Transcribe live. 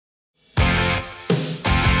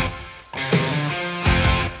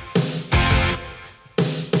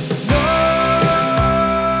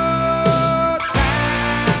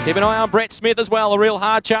Keep an eye on Brett Smith as well, a real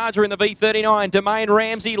hard charger in the V39. Domain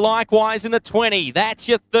Ramsey likewise in the 20. That's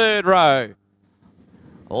your third row.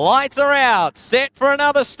 Lights are out, set for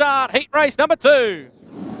another start. Heat race number 2.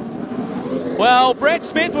 Well, Brett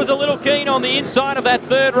Smith was a little keen on the inside of that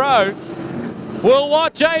third row. We'll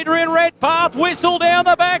watch Adrian Redpath whistle down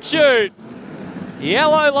the back chute.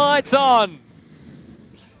 Yellow lights on.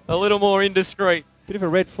 A little more indiscreet. Bit of a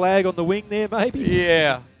red flag on the wing there, maybe.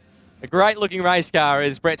 Yeah. A great looking race car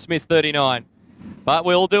is Brett Smith 39. But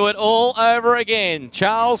we'll do it all over again.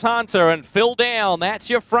 Charles Hunter and Phil Down. That's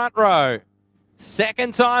your front row.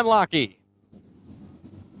 Second time lucky.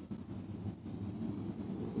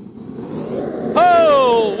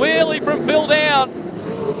 Oh, wheelie from Phil Down.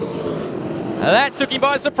 That took him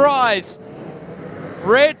by surprise.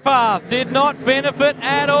 Redpath did not benefit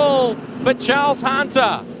at all, but Charles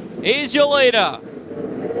Hunter is your leader.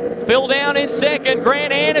 Phil Down in second,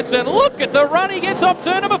 Grant Anderson. Look at the run, he gets off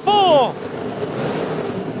turn number 4.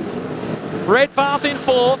 Redpath in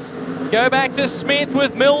fourth. Go back to Smith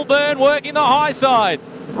with Milburn working the high side.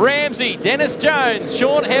 Ramsey, Dennis Jones,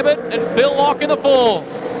 Sean Hebbert and Phil Locke in the 4.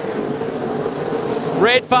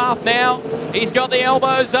 Redpath now, he's got the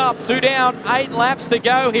elbows up, 2 down, 8 laps to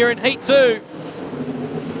go here in Heat 2.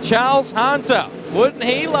 Charles Hunter, wouldn't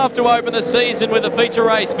he love to open the season with a feature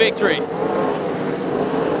race victory?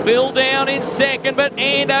 Phil Down in second, but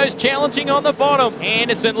Ando's challenging on the bottom.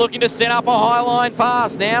 Anderson looking to set up a high line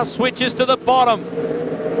pass, now switches to the bottom.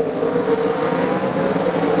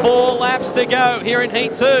 4 laps to go here in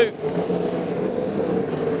Heat 2.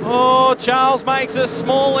 Oh, Charles makes a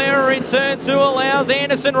small error in turn 2, allows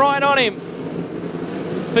Anderson right on him.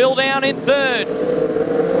 Phil Down in third.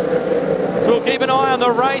 So we'll keep an eye on the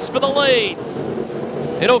race for the lead.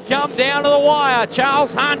 It'll come down to the wire.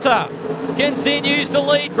 Charles Hunter continues to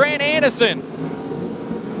lead Grant Anderson.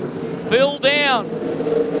 Phil Down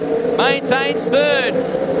maintains third.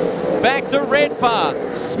 Back to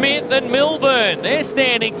Redpath. Smith and Milburn. They're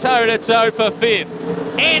standing toe-to-toe for fifth.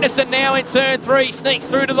 Anderson now in turn 3, sneaks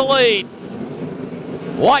through to the lead.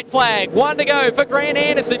 White flag, 1 to go for Grant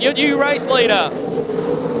Anderson, your new race leader.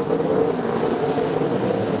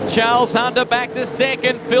 Charles Hunter back to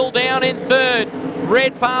second, Phil Down in third.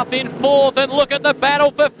 Redpath in fourth, and look at the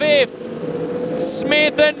battle for fifth.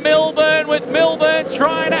 Smith and Milburn, with Milburn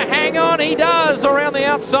trying to hang on. He does around the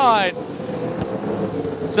outside.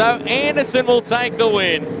 So Anderson will take the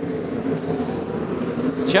win.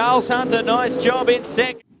 Charles Hunter, nice job in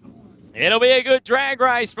second. It'll be a good drag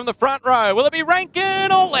race from the front row. Will it be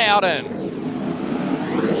Rankin or Loudon?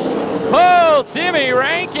 Oh, Timmy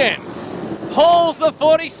Rankin hauls the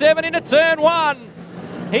 47 into turn 1.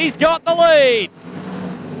 He's got the lead.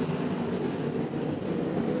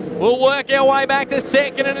 We'll work our way back to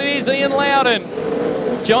second, and it is Ian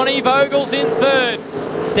Loudon. Johnny Vogel's in third.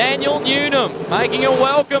 Daniel Newnham making a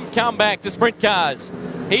welcome comeback to sprint cars.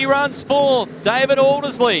 He runs fourth. David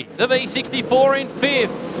Aldersley, the V64 in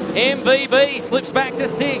fifth. MVB slips back to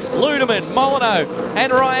sixth. Ludeman, Molyneux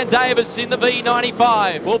and Ryan Davis in the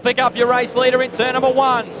V95. We'll pick up your race leader in turn number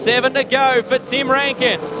 1. 7 to go for Tim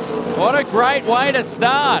Rankin. What a great way to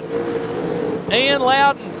start. Ian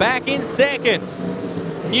Loudon back in second.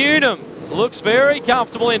 Newnham looks very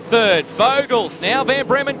comfortable in third. Vogels, now Van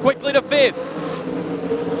Bremen quickly to fifth.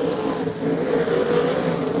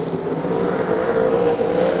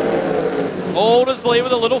 Aldersley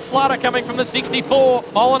with a little flutter coming from the 64.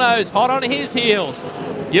 Molyneux's hot on his heels.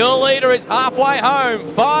 Your leader is halfway home.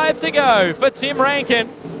 5 to go for Tim Rankin.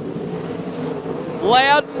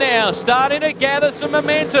 Loudon now starting to gather some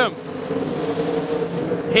momentum.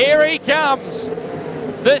 Here he comes.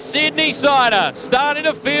 The Sydney sider starting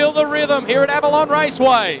to feel the rhythm here at Avalon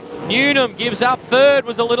Raceway. Newnham gives up third,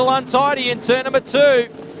 was a little untidy in turn number 2.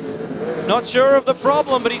 Not sure of the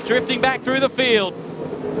problem, but he's drifting back through the field.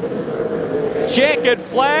 Checkered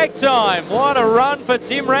flag time. What a run for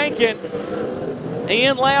Tim Rankin.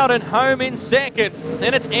 Ian Loudon home in second.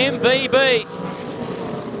 Then it's MVB.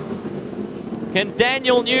 Can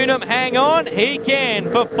Daniel Newnham hang on? He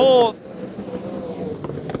can for fourth.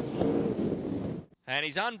 And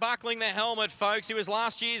he's unbuckling the helmet, folks. He was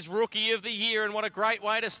last year's Rookie of the Year, and what a great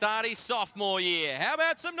way to start his sophomore year. How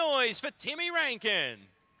about some noise for Timmy Rankin?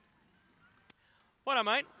 What,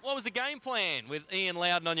 mate? What was the game plan with Ian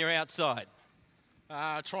Loudon on your outside?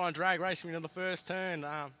 Try and drag race him into the first turn.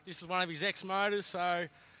 This is one of his ex-motors, so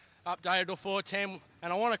updated to 410.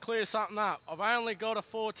 And I want to clear something up. I've only got a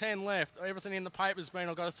 410 left. Everything in the paper's been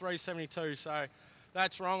I've got a 372, so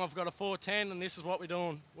that's wrong. I've got a 410, and this is what we're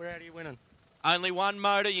doing. We're out here winning. Only one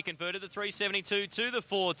motor. You converted the 372 to the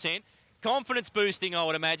 410. Confidence boosting, I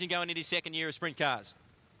would imagine, going into his second year of sprint cars.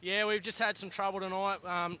 Yeah, we've just had some trouble tonight.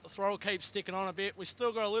 Throttle keeps sticking on a bit. We've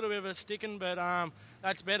still got a little bit of a sticking, but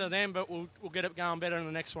that's better then, but we'll get it going better in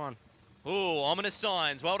the next one. Ooh, ominous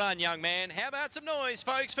signs. Well done, young man. How about some noise,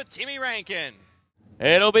 folks, for Timmy Rankin?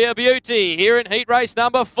 It'll be a beauty here in heat race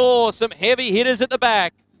number 4. Some heavy hitters at the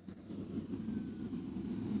back.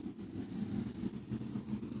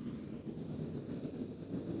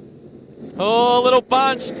 Oh, a little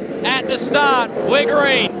bunched at the start. We're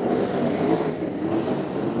green.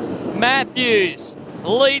 Matthews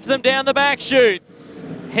leads them down the back chute.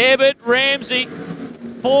 Hibbert, Ramsey.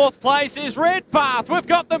 4th place is Redpath. We've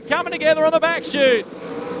got them coming together on the back chute.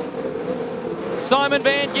 Simon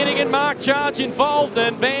Van Ginnigan, Mark Charge involved,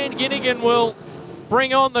 and Van Ginnigan will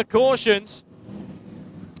bring on the cautions.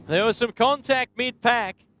 There was some contact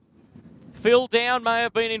mid-pack. Phil Down may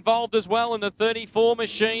have been involved as well in the 34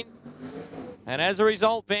 machine. And as a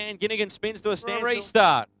result, Van Ginnigan spins to a standstill.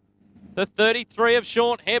 Restart. The 33 of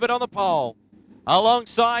Sean Hibbert on the pole.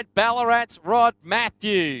 Alongside Ballarat's Rod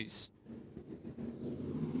Matthews.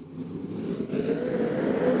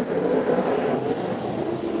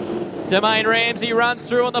 Domain Ramsey runs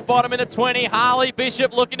through on the bottom in the 20. Harley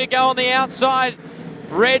Bishop looking to go on the outside.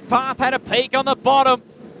 Redpath had a peek on the bottom.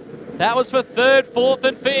 That was for 3rd, 4th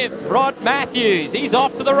and 5th. Rod Matthews, he's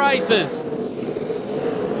off to the races.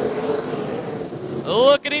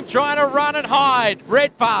 Look at him trying to run and hide.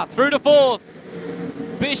 Redpath through to 4th.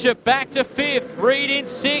 Bishop back to 5th. Reed in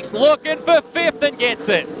 6th, looking for 5th and gets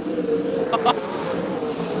it.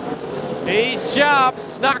 He's sharp,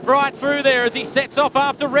 snuck right through there as he sets off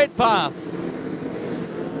after Redpath.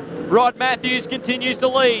 Rod Matthews continues to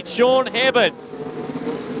lead. Sean Hibbert.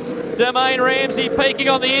 Domain Ramsey peeking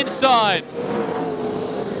on the inside.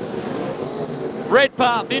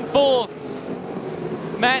 Redpath in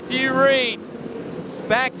 4th. Matthew Reed.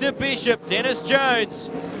 Back to Bishop. Dennis Jones.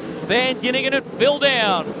 Van Ginnigan and Phil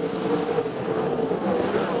Down.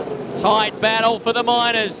 Tight battle for the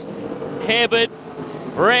Miners. Hibbert,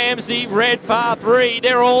 Ramsey, Redpath, Reed,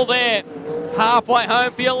 they're all there. Halfway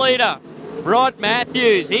home for your leader. Rod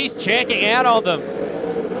Matthews, he's checking out on them.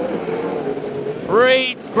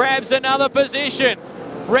 Reed grabs another position.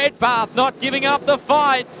 Redpath not giving up the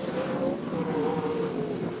fight.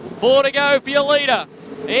 4 to go for your leader.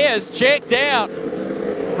 He has checked out.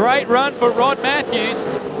 Great run for Rod Matthews.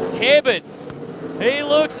 Hibbert, he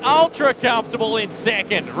looks ultra comfortable in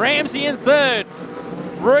 2nd. Ramsey in 3rd.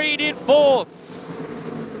 Reed in 4th.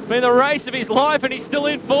 It's been the race of his life and he's still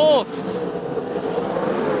in 4th.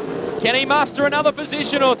 Can he muster another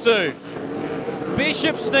position or 2?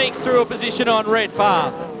 Bishop sneaks through a position on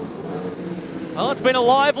Redpath. Well, it's been a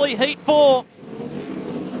lively heat 4.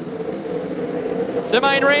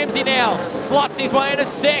 Domain Ramsey now slots his way into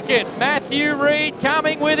 2nd. Matthew Reed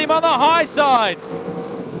coming with him on the high side.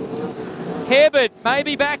 Hibbert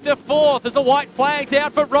maybe back to 4th as the white flag's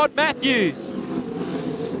out for Rod Matthews.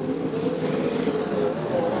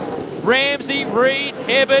 Ramsey, Reed,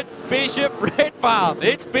 Hibbert, Bishop, Redpath.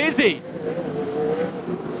 It's busy.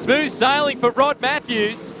 Smooth sailing for Rod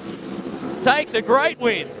Matthews. Takes a great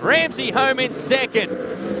win. Ramsey home in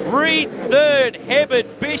 2nd. Reed 3rd.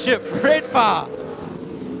 Hibbert, Bishop, Redpath.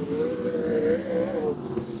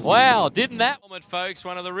 Wow, didn't that moment, folks?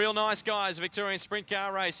 One of the real nice guys of Victorian Sprint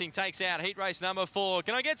Car Racing takes out heat race number 4.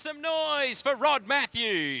 Can I get some noise for Rod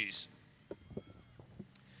Matthews?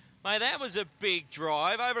 Mate, that was a big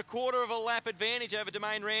drive. Over a quarter of a lap advantage over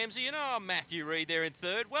Domain Ramsey. And oh, Matthew Reed there in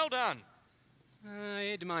 3rd. Well done.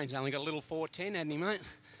 Yeah, Domain's only got a little 410, hadn't he, mate?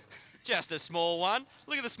 Just a small one.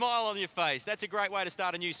 Look at the smile on your face. That's a great way to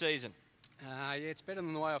start a new season. Yeah, it's better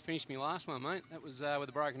than the way I finished my last one, mate. That was with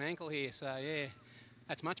a broken ankle here, so yeah,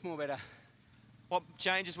 that's much more better. What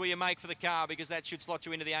changes will you make for the car? Because that should slot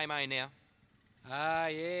you into the A-main now. Yeah,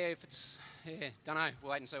 if it's, don't know.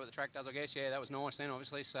 We'll wait and see what the track does, I guess. Yeah, that was nice then,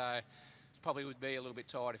 obviously, so it probably would be a little bit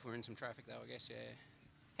tight if we're in some traffic, though, I guess, yeah.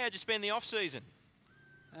 How'd you spend the off-season?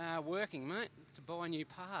 Working, mate, to buy new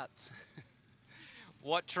parts.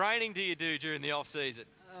 What training do you do during the off-season?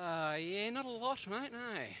 Yeah, not a lot, mate,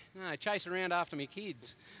 no. Chase around after me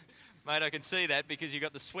kids. Mate, I can see that because you've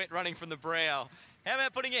got the sweat running from the brow. How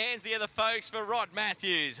about putting your hands together, folks, for Rod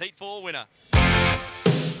Matthews, Heat 4 winner?